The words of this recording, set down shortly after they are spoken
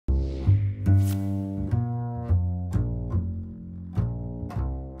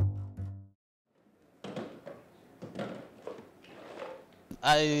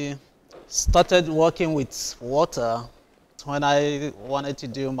I started working with water when I wanted to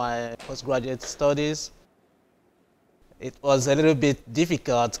do my postgraduate studies. It was a little bit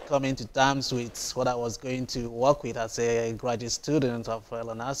difficult coming to terms with what I was going to work with as a graduate student of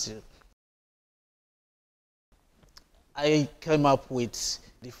LNRC. I came up with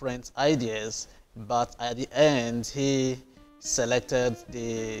different ideas, but at the end, he selected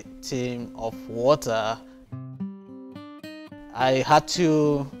the theme of water. I had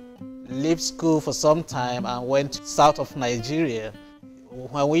to leave school for some time and went south of Nigeria.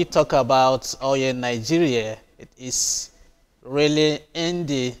 When we talk about oil in Nigeria, it is really in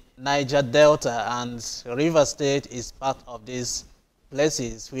the Niger Delta, and River State is part of these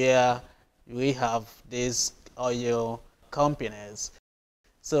places where we have these oil companies.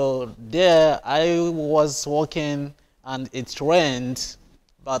 So there I was working and it rained,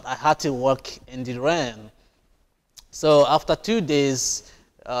 but I had to work in the rain. So after 2 days,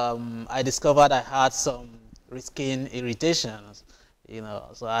 I discovered I had some skin irritations,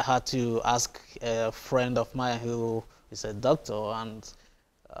 so I had to ask a friend of mine who is a doctor, and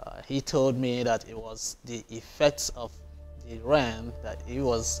he told me that it was the effects of the rain, that it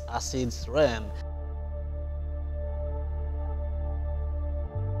was acid rain.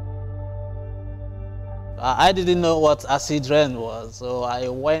 I didn't know what acid rain was, so I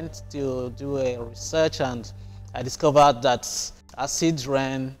went to do a research and I discovered that acid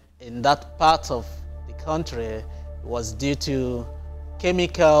rain in that part of the country was due to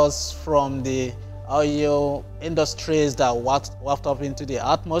chemicals from the oil industries that wafted up into the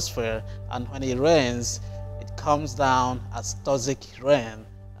atmosphere, and when it rains, it comes down as toxic rain,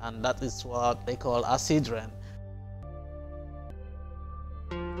 and that is what they call acid rain.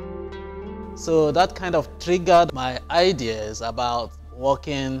 So that kind of triggered my ideas about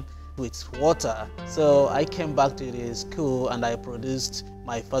working with water. So I came back to the school and I produced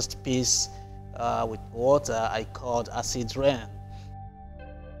my first piece with water I called Acid Rain.